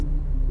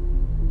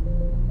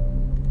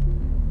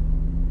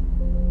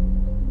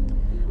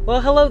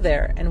Well, hello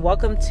there, and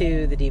welcome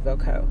to the Devo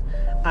Co.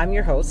 I'm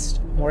your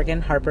host, Morgan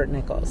Harper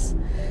Nichols.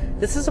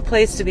 This is a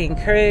place to be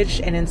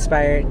encouraged and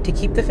inspired to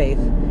keep the faith,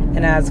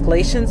 and as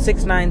Galatians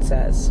 6:9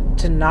 says,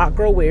 to not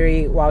grow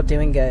weary while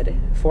doing good,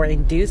 for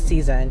in due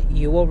season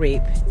you will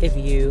reap if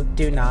you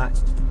do not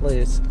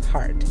lose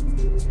heart.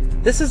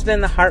 This has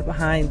been the heart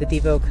behind the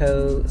Devo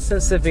Co.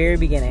 since the very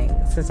beginning,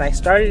 since I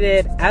started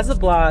it as a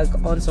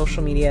blog on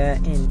social media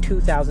in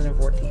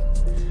 2014.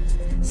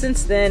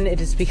 Since then, it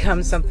has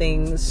become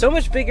something so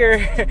much bigger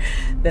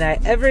than I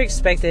ever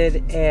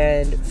expected,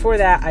 and for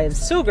that, I am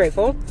so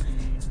grateful,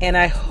 and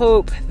I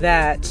hope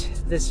that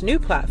this new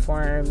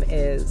platform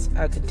is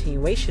a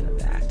continuation of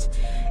that,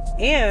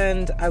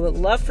 and I would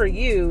love for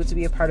you to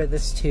be a part of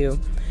this too.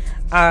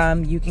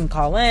 You can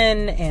call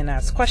in and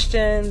ask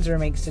questions or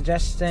make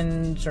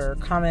suggestions or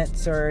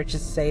comments or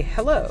just say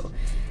hello,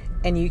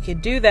 and you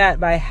can do that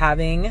by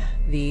having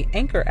the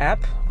Anchor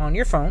app on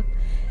your phone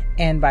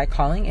and by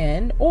calling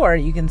in, or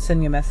you can send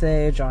me a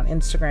message on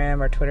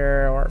Instagram or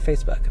Twitter or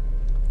Facebook.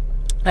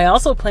 I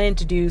also plan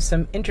to do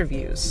some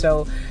interviews,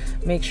 so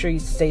make sure you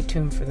stay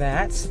tuned for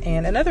that.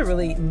 And another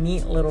really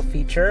neat little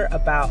feature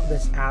about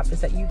this app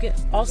is that you can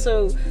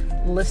also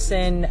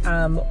listen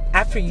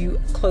after you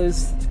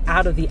close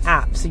out of the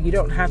app, so you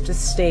don't have to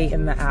stay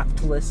in the app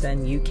to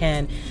listen. You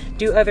can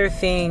do other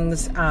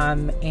things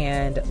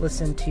and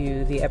listen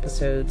to the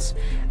episodes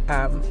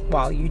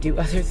while you do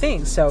other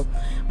things. So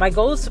my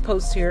goal is to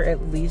post here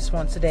at least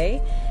once a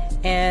day.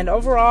 And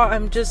overall,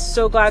 I'm just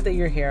so glad that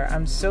you're here.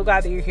 I'm so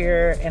glad that you're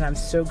here, and I'm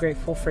so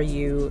grateful for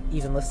you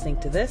even listening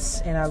to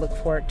this, and I look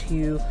forward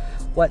to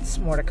what's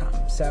more to come.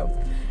 So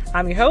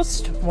I'm your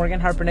host, Morgan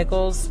Harper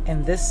Nichols,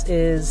 and this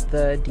is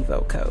the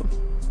Devo Co.